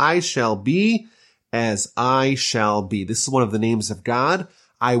name is I shall be as I shall be. This is one of the names of God.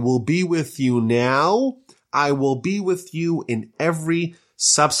 I will be with you now. I will be with you in every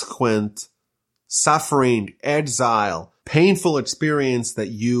subsequent suffering, exile, painful experience that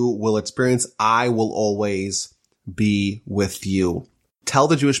you will experience. I will always be with you. Tell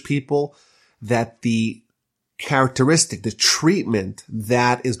the Jewish people that the characteristic, the treatment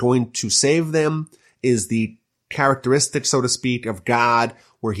that is going to save them is the characteristic, so to speak, of God,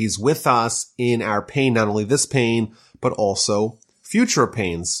 where he's with us in our pain, not only this pain, but also future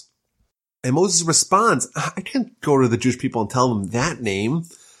pains. And Moses responds, I can't go to the Jewish people and tell them that name.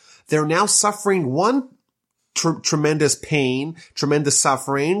 They're now suffering one tremendous pain, tremendous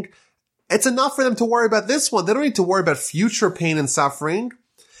suffering. It's enough for them to worry about this one. They don't need to worry about future pain and suffering.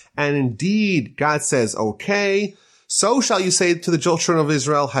 And indeed, God says, okay, so shall you say to the children of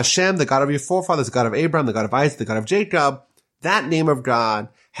Israel, Hashem, the God of your forefathers, the God of Abraham, the God of Isaac, the God of Jacob, that name of God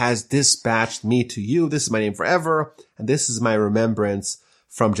has dispatched me to you. This is my name forever, and this is my remembrance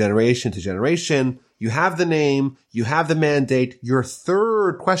from generation to generation. You have the name, you have the mandate. Your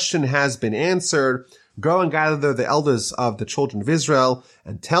third question has been answered. Go and gather the elders of the children of Israel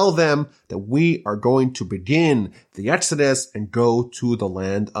and tell them that we are going to begin the Exodus and go to the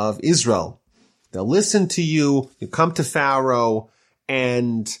land of Israel. They'll listen to you. You'll come to Pharaoh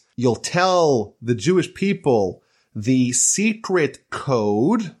and you'll tell the Jewish people the secret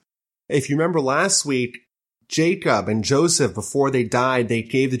code. If you remember last week, Jacob and Joseph, before they died, they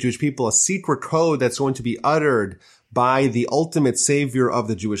gave the Jewish people a secret code that's going to be uttered by the ultimate savior of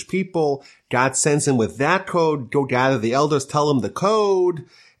the Jewish people. God sends him with that code. Go gather the elders, tell them the code,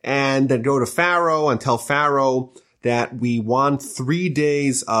 and then go to Pharaoh and tell Pharaoh that we want 3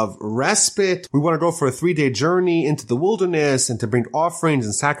 days of respite. We want to go for a 3-day journey into the wilderness and to bring offerings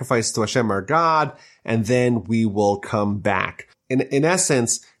and sacrifices to Hashem our God, and then we will come back. In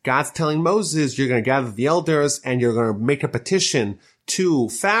essence, God's telling Moses, you're going to gather the elders and you're going to make a petition to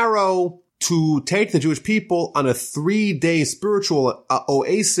Pharaoh to take the Jewish people on a 3-day spiritual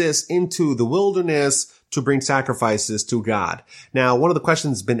oasis into the wilderness to bring sacrifices to God. Now, one of the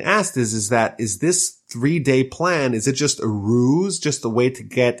questions been asked is this 3-day plan, is it just a ruse, just a way to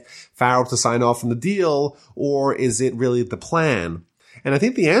get Pharaoh to sign off on the deal, or is it really the plan? And I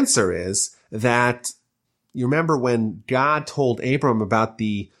think the answer is that, you remember when God told Abram about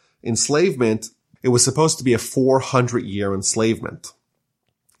the enslavement, it was supposed to be a 400-year enslavement.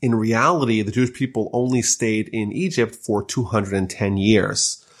 In reality, the Jewish people only stayed in Egypt for 210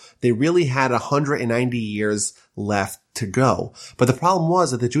 years. They really had 190 years left to go. But the problem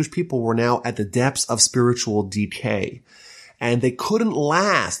was that the Jewish people were now at the depths of spiritual decay. And they couldn't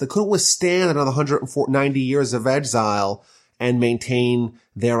last. They couldn't withstand another 190 years of exile and maintain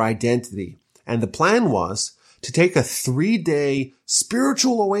their identity. And the plan was to take a 3-day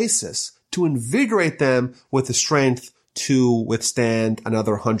spiritual oasis to invigorate them with the strength to withstand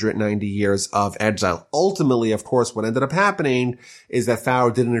another 190 years of exile. Ultimately, of course, what ended up happening is that Pharaoh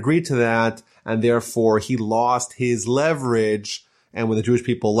didn't agree to that, and therefore he lost his leverage, and when the Jewish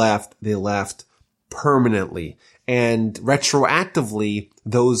people left, they left permanently. And retroactively,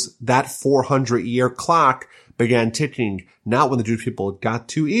 that 400-year clock began ticking, not when the Jewish people got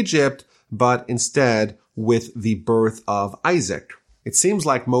to Egypt, but instead with the birth of Isaac. It seems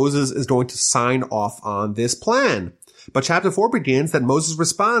like Moses is going to sign off on this plan. But chapter 4 begins that Moses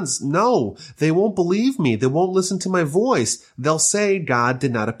responds, no, they won't believe me. They won't listen to my voice. They'll say God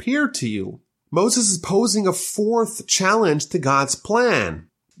did not appear to you. Moses is posing a fourth challenge to God's plan.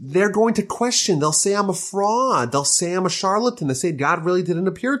 They're going to question. They'll say, I'm a fraud. They'll say, I'm a charlatan. They say, God really didn't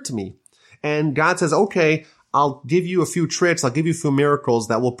appear to me. And God says, okay, I'll give you a few tricks. I'll give you a few miracles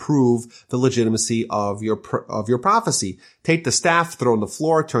that will prove the legitimacy of your prophecy. Take the staff, throw it on the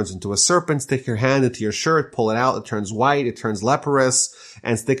floor, it turns into a serpent. Stick your hand into your shirt, pull it out. It turns white. It turns leprous,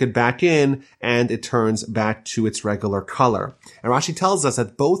 and stick it back in, and it turns back to its regular color. And Rashi tells us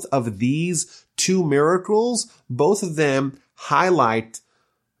that both of these two miracles, both of them highlight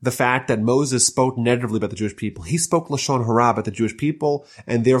the fact that Moses spoke negatively about the Jewish people. He spoke Lashon Hara about the Jewish people,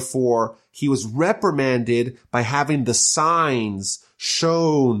 and therefore he was reprimanded by having the signs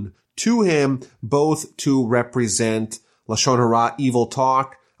shown to him, both to represent Lashon Hara, evil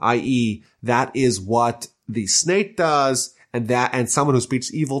talk, i.e., that is what the snake does, and someone who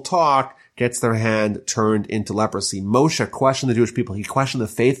speaks evil talk gets their hand turned into leprosy. Moshe questioned the Jewish people. He questioned the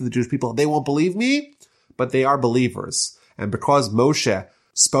faith of the Jewish people. They won't believe me, but they are believers. And because Moshe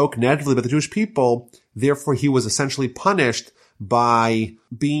spoke negatively about the Jewish people, therefore he was essentially punished by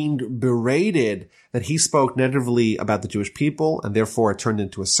being berated that he spoke negatively about the Jewish people, and therefore it turned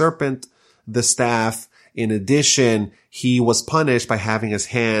into a serpent, the staff. In addition, he was punished by having his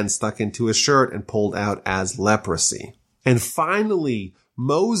hand stuck into his shirt and pulled out as leprosy. And finally,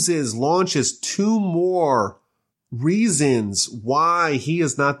 Moses launches two more reasons why he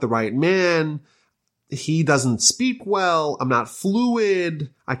is not the right man. He doesn't speak well. I'm not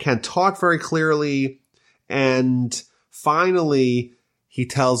fluid. I can't talk very clearly. And finally, he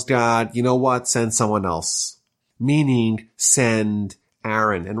tells God, you know what? Send someone else. Meaning, send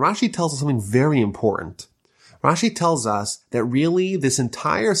Aaron. And Rashi tells us something very important. Rashi tells us that really this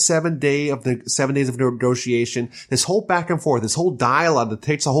entire 7 days of negotiation, this whole back and forth, this whole dialogue that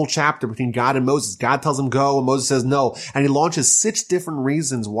takes a whole chapter between God and Moses. God tells him go, and Moses says no. And he launches 6 different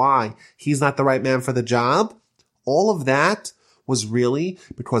reasons why he's not the right man for the job. All of that was really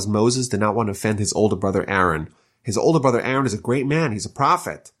because Moses did not want to offend his older brother Aaron. His older brother Aaron is a great man. He's a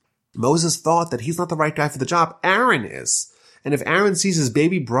prophet. Moses thought that he's not the right guy for the job. Aaron is. And if Aaron sees his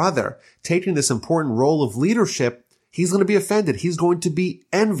baby brother taking this important role of leadership, he's going to be offended. He's going to be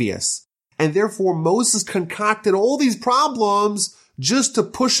envious. And therefore, Moses concocted all these problems just to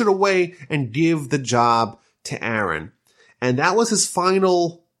push it away and give the job to Aaron. And that was his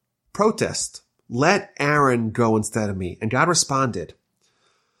final protest. Let Aaron go instead of me. And God responded.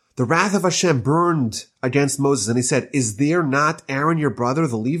 The wrath of Hashem burned against Moses, and he said, is there not Aaron your brother,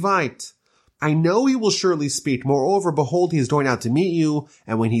 the Levite? I know he will surely speak. Moreover, behold, he is going out to meet you,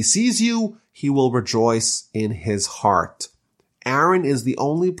 and when he sees you, he will rejoice in his heart. Aaron is the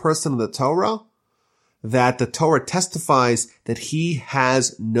only person in the Torah that the Torah testifies that he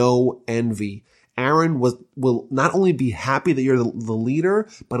has no envy. Aaron will not only be happy that you're the leader,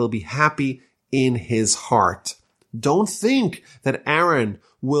 but he'll be happy in his heart. Don't think that Aaron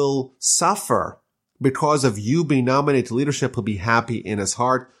will suffer because of you being nominated to leadership. He'll be happy in his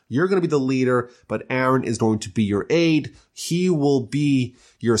heart. You're going to be the leader, but Aaron is going to be your aide. He will be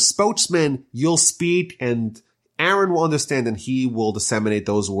your spokesman. You'll speak, and Aaron will understand, and he will disseminate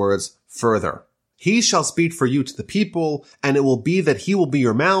those words further. He shall speak for you to the people, and it will be that he will be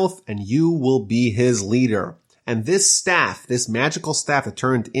your mouth, and you will be his leader. And this staff, this magical staff that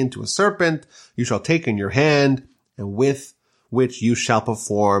turned into a serpent, you shall take in your hand, and with which you shall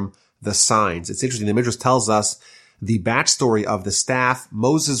perform the signs. It's interesting. The Midrash tells us the backstory of the staff.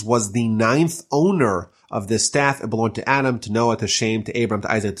 Moses was the 9th owner of this staff. It belonged to Adam, to Noah, to Shem, to Abraham,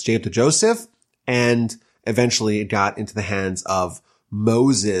 to Isaac, to Jacob, to Joseph. And eventually it got into the hands of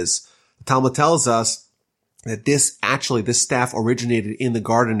Moses. The Talmud tells us that this staff originated in the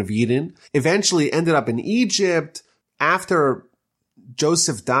Garden of Eden, eventually ended up in Egypt. After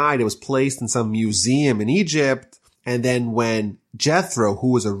Joseph died, it was placed in some museum in Egypt. And then when Jethro, who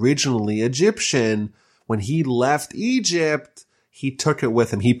was originally Egyptian, when he left Egypt, he took it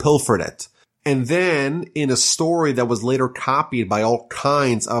with him. He pilfered it. And then in a story that was later copied by all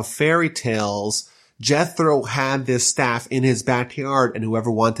kinds of fairy tales, Jethro had this staff in his backyard, and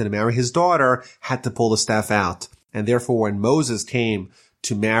whoever wanted to marry his daughter had to pull the staff out. And therefore, when Moses came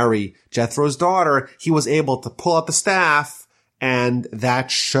to marry Jethro's daughter, he was able to pull out the staff, and that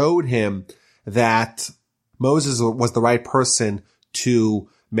showed him that Moses was the right person to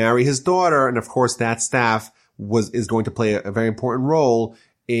marry his daughter. And of course, that staff is going to play a very important role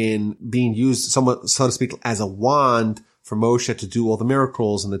in being used, somewhat, so to speak, as a wand for Moshe to do all the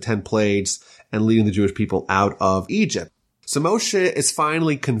miracles and the 10 plagues and leading the Jewish people out of Egypt. So Moshe is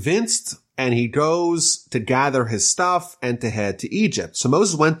finally convinced, and he goes to gather his stuff and to head to Egypt. So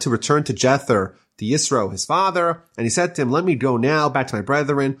Moses went to return to Jethro to Yisro, his father, and he said to him, let me go now back to my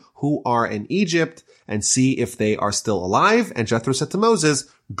brethren who are in Egypt and see if they are still alive. And Jethro said to Moses,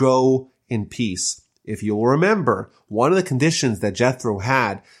 go in peace. If you will remember, one of the conditions that Jethro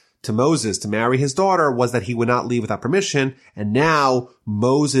had to Moses to marry his daughter was that he would not leave without permission. And now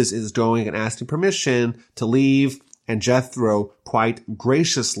Moses is going and asking permission to leave, and Jethro quite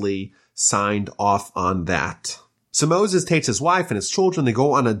graciously signed off on that. So Moses takes his wife and his children. They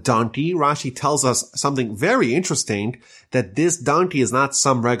go on a donkey. Rashi tells us something very interesting, that this donkey is not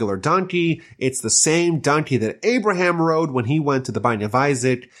some regular donkey. It's the same donkey that Abraham rode when he went to the binding of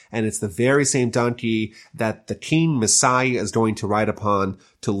Isaac, and it's the very same donkey that the King Messiah is going to ride upon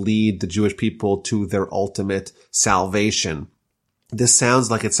to lead the Jewish people to their ultimate salvation. This sounds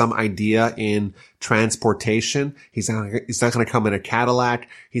like it's some idea in transportation. He's not going to come in a Cadillac.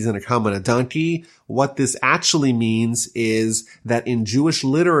 He's going to come in a donkey. What this actually means is that in Jewish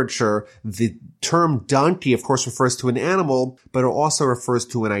literature, the term donkey, of course, refers to an animal, but it also refers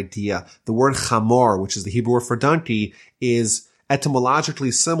to an idea. The word chamor, which is the Hebrew word for donkey, is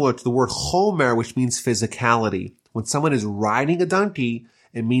etymologically similar to the word chomer, which means physicality. When someone is riding a donkey,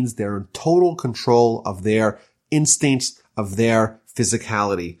 it means they're in total control of their instincts, of their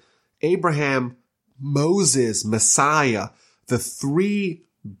physicality. Abraham, Moses, Messiah, the three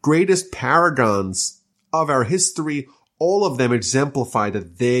greatest paragons of our history, all of them exemplify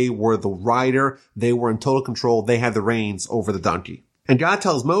that they were the rider, they were in total control, they had the reins over the donkey. And God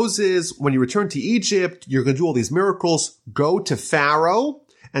tells Moses, when you return to Egypt, you're going to do all these miracles. Go to Pharaoh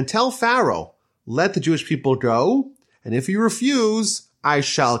and tell Pharaoh, let the Jewish people go, and if you refuse, I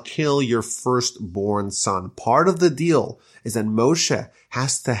shall kill your firstborn son. Part of the deal is that Moshe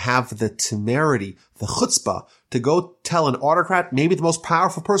has to have the temerity, the chutzpah, to go tell an autocrat, maybe the most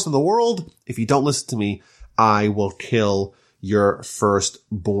powerful person in the world, if you don't listen to me, I will kill your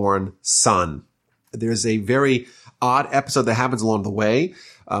firstborn son. There's a very odd episode that happens along the way.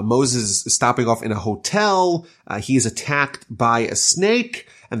 Moses is stopping off in a hotel. He is attacked by a snake.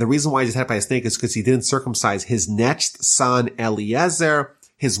 And the reason why he's attacked by a snake is because he didn't circumcise his next son, Eliezer.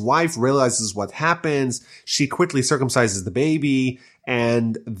 His wife realizes what happens. She quickly circumcises the baby,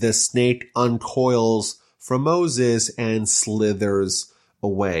 and the snake uncoils from Moses and slithers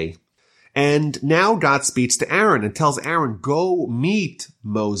away. And now God speaks to Aaron and tells Aaron, go meet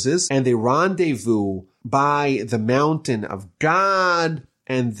Moses. And they rendezvous by the mountain of God,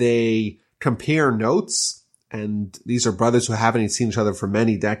 and they compare notes. And these are brothers who haven't seen each other for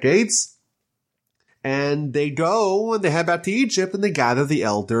many decades. And they go and they head back to Egypt and they gather the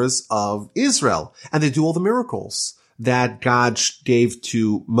elders of Israel. And they do all the miracles that God gave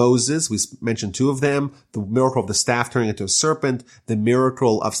to Moses. We mentioned two of them. The miracle of the staff turning into a serpent, the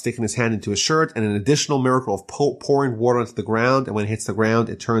miracle of sticking his hand into a shirt, and an additional miracle of pouring water onto the ground. And when it hits the ground,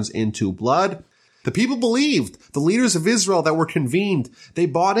 it turns into blood. The people believed. The leaders of Israel that were convened, they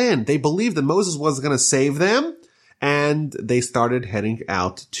bought in. They believed that Moses was going to save them, and they started heading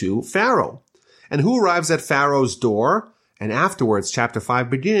out to Pharaoh. And who arrives at Pharaoh's door? And afterwards, chapter 5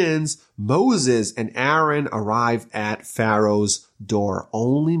 begins, Moses and Aaron arrive at Pharaoh's door.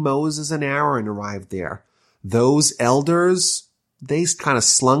 Only Moses and Aaron arrived there. Those elders, they kind of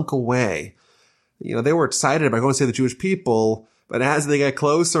slunk away. You know, they were excited about going to save the Jewish people, but as they get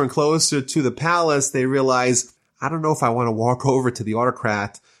closer and closer to the palace, they realize, I don't know if I want to walk over to the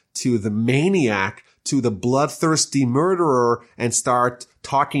autocrat, to the maniac, to the bloodthirsty murderer, and start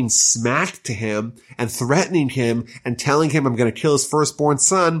talking smack to him and threatening him and telling him I'm going to kill his firstborn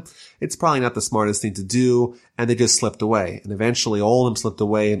son. It's probably not the smartest thing to do. And they just slipped away. And eventually all of them slipped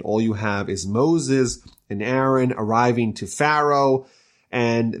away. And all you have is Moses and Aaron arriving to Pharaoh.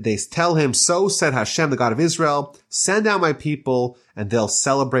 And they tell him, so said Hashem, the God of Israel, send out my people and they'll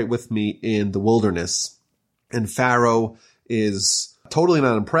celebrate with me in the wilderness. And Pharaoh is totally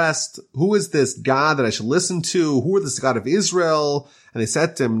not impressed. Who is this God that I should listen to? Who is this God of Israel? And they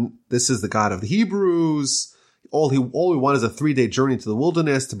said to him, this is the God of the Hebrews. All we want is a 3-day journey to the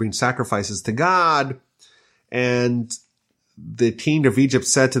wilderness to bring sacrifices to God. And the king of Egypt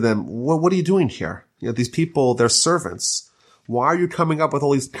said to them, what are you doing here? You know, these people, they're servants. Why are you coming up with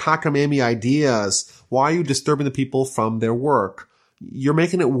all these cockamamie ideas? Why are you disturbing the people from their work? You're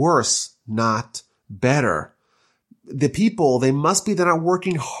making it worse, not better. The people, they're not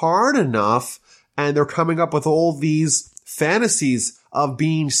working hard enough, and they're coming up with all these fantasies of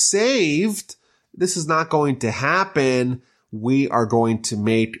being saved. This is not going to happen. We are going to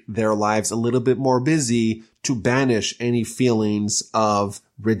make their lives a little bit more busy to banish any feelings of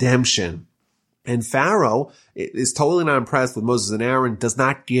redemption. And Pharaoh is totally not impressed with Moses and Aaron, does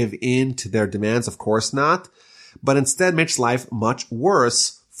not give in to their demands, of course not, but instead makes life much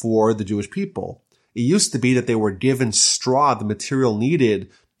worse for the Jewish people. It used to be that they were given straw, the material needed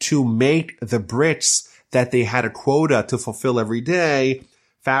to make the bricks that they had a quota to fulfill every day.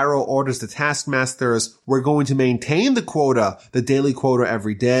 Pharaoh orders the taskmasters, we're going to maintain the quota, the daily quota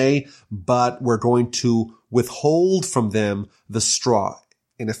every day, but we're going to withhold from them the straw.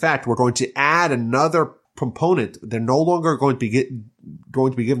 In effect, we're going to add another component. They're no longer going to be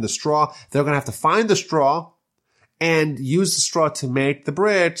given the straw. They're going to have to find the straw and use the straw to make the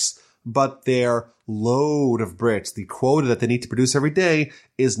bricks, but their load of bricks, the quota that they need to produce every day,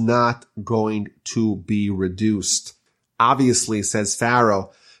 is not going to be reduced. Obviously, says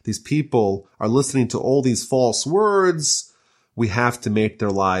Pharaoh, these people are listening to all these false words. We have to make their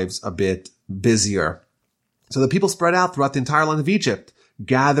lives a bit busier. So the people spread out throughout the entire land of Egypt,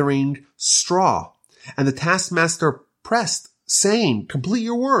 gathering straw. And the taskmaster pressed, saying, complete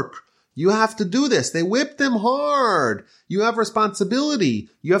your work. You have to do this. They whipped them hard. You have responsibility.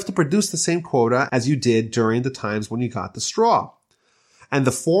 You have to produce the same quota as you did during the times when you got the straw. And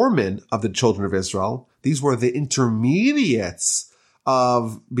the foremen of the children of Israel, these were the intermediates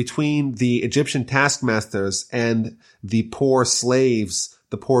between the Egyptian taskmasters and the poor slaves,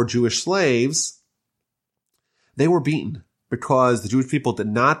 the poor Jewish slaves. They were beaten because the Jewish people did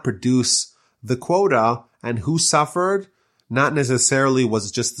not produce the quota. And who suffered? Not necessarily was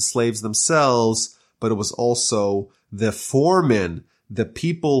it just the slaves themselves, but it was also the foremen, the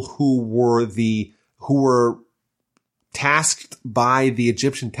people who were tasked by the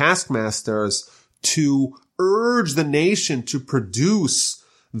Egyptian taskmasters to urge the nation to produce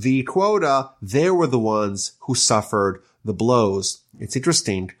the quota. They were the ones who suffered the blows. It's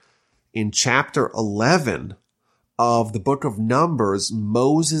interesting. In chapter 11 of the book of Numbers,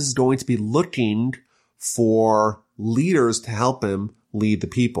 Moses is going to be looking for leaders to help him lead the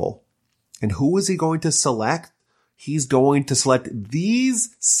people. And who is he going to select? He's going to select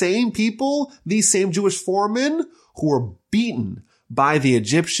these same people, these same Jewish foremen who were beaten by the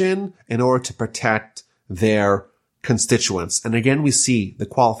Egyptian in order to protect their constituents. And again, we see the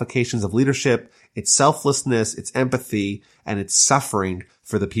qualifications of leadership, its selflessness, its empathy, and its suffering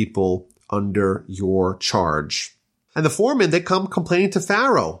for the people under your charge. And the foremen, they come complaining to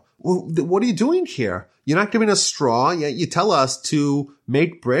Pharaoh. Well, what are you doing here? You're not giving us straw, yet you tell us to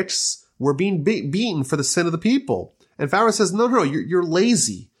make bricks. We're being beaten for the sin of the people. And Pharaoh says, no, you're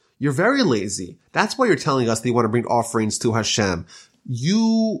lazy. You're very lazy. That's why you're telling us that you want to bring offerings to Hashem.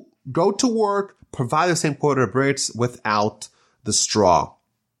 You go to work, provide the same quota of bricks without the straw.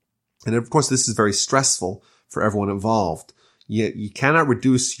 And of course, this is very stressful for everyone involved. You cannot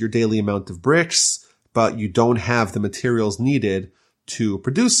reduce your daily amount of bricks, but you don't have the materials needed to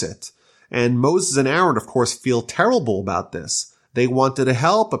produce it. And Moses and Aaron, of course, feel terrible about this. They wanted to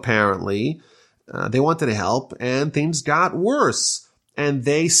help, apparently. They wanted to help, and things got worse. And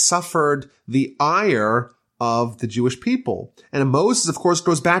they suffered the ire of the Jewish people. And Moses, of course,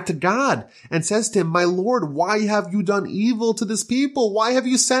 goes back to God and says to him, my Lord, why have you done evil to this people? Why have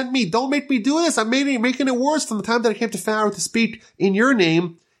you sent me? Don't make me do this. I'm making it worse from the time that I came to Pharaoh to speak in your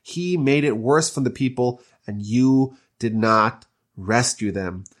name. He made it worse from the people, and you did not rescue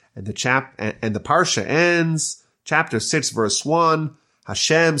them. And the parsha ends, chapter 6, verse 1.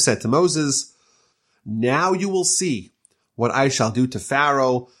 Hashem said to Moses, now you will see what I shall do to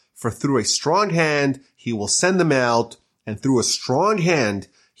Pharaoh, for through a strong hand he will send them out, and through a strong hand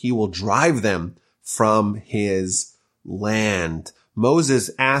he will drive them from his land.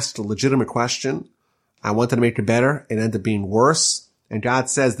 Moses asked a legitimate question. I wanted to make it better. It ended up being worse. And God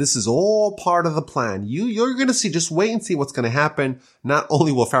says, this is all part of the plan. You're going to see, just wait and see what's going to happen. Not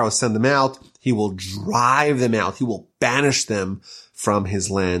only will Pharaoh send them out, he will drive them out. He will banish them from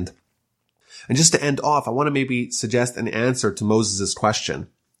his land. And just to end off, I want to maybe suggest an answer to Moses' question.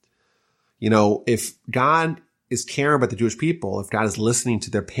 If God is caring about the Jewish people, if God is listening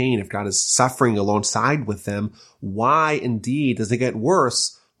to their pain, if God is suffering alongside with them, why indeed does it get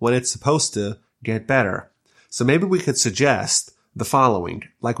worse when it's supposed to get better? So maybe we could suggest the following.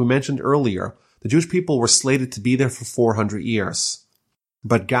 Like we mentioned earlier, the Jewish people were slated to be there for 400 years.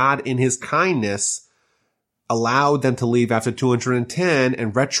 But God, in his kindness, allowed them to leave after 210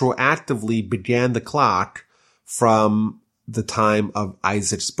 and retroactively began the clock from the time of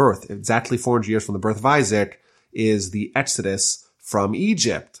Isaac's birth. Exactly 400 years from the birth of Isaac is the Exodus from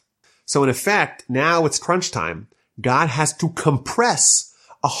Egypt. So in effect, now it's crunch time. God has to compress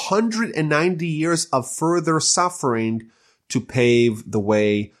 190 years of further suffering to pave the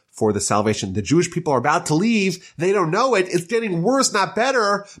way for the salvation. The Jewish people are about to leave. They don't know it. It's getting worse, not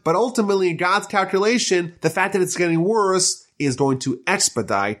better. But ultimately, in God's calculation, the fact that it's getting worse is going to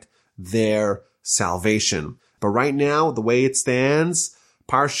expedite their salvation. But right now, the way it stands,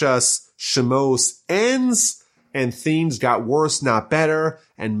 Parshas Shemos ends and things got worse, not better.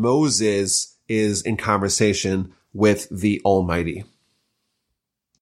 And Moses is in conversation with the Almighty.